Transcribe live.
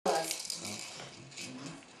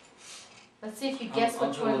Let's see if you guess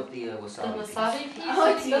which one. With the wasabi. The wasabi piece? Oh,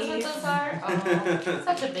 You think that's what those are? Oh,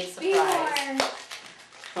 such a big surprise.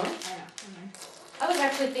 Huh? I was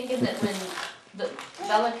actually thinking that when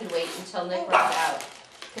Bella could wait until Nick runs out,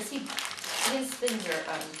 because his things are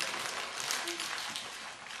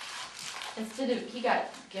instead of he got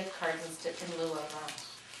gift cards instead in lieu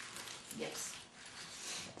of gifts.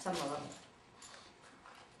 Some of them.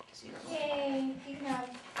 So you don't know. Yay! You can have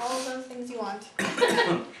all of those things you want.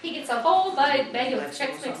 He gets a whole bag of Like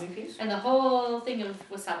Chex Mix wasabi piece? and the whole thing of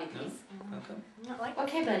wasabi piece. Okay. Not like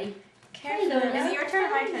Okay, buddy. Hello. Is it your turn or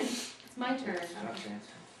my turn? It's my turn. Gotcha.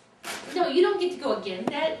 No, you don't get to go again.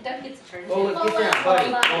 Doug gets a turn. Oh, too. look, get down,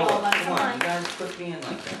 buddy. Hold on, Come come on, on. you guys put me in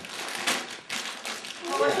like that.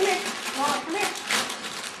 Lola, come here. Lola, come here.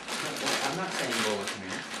 I'm not saying Lola, come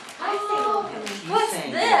here. I say Lola, come here. She's What's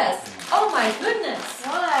saying this? Lola, Oh my goodness.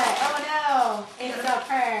 What? Oh no. It's a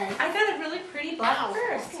purse. I got a really pretty black Ow.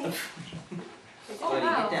 purse. Okay. Oh, Buddy,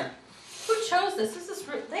 wow. get down. Who chose this?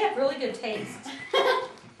 They have really good taste.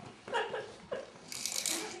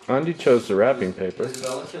 Andy chose the wrapping paper.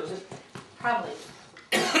 Isabela chose it? Probably.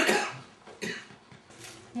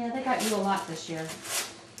 Yeah, they got you a lot this year.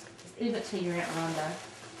 Leave it to your Aunt Rhonda.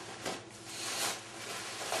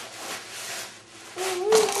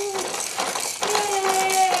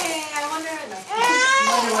 Yay! I wonder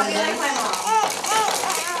I'll be like my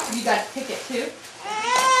mom. You got to pick it too?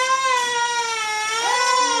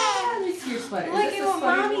 Let me see your sweater. Look Is this at a what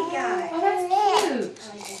sweater? mommy got. Oh, that's cute.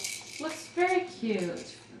 I like it. Looks very cute.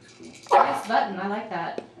 That's cool. Nice button. I like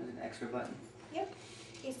that. There's an extra button. In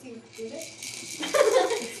case you did it.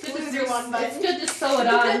 It's good, Lose your one button. it's good to sew it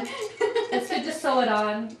on. It's good to sew it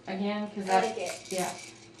on again because I that's like it. yeah.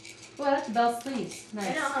 Well, that's bell sleeves. I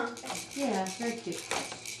Nice. know, huh? Yeah, very cute.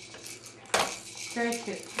 Very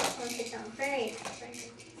cute. I want to take down. Very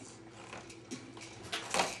good.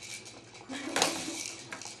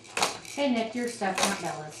 Hey Nick, your stuff, not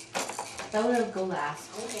Bella's. Bella will go last.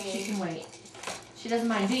 She Okay. can wait. She doesn't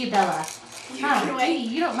mind, do you, Bella? You Huh? can wait.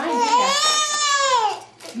 You don't mind, do you?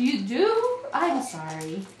 You do? I'm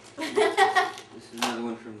sorry. This is another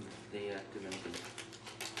one from the Dominican.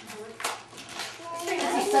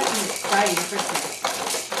 This is such an exciting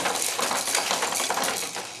Christmas.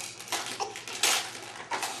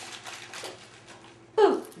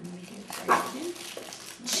 Ooh.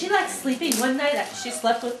 She likes sleeping. One night she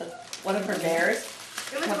slept with one of her bears.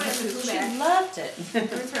 It was one of the Pooh She Bears. loved it.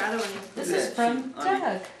 It was her other one. This Look at is that. from She's on it.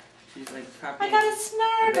 Doug. She's like I copying. got a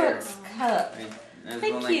Starbucks cup. Right. There's one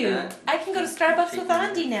Thank like you. that. I can go to Starbucks with Shaking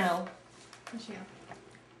Andy her- now. Is she,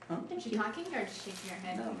 Huh? is she talking or just shaking her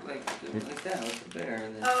head? No, like that with the bear.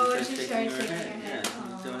 And then Oh, she she starts started shaking her shaking her head. head.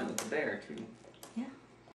 Yeah, she's doing Aw. it with the bear too.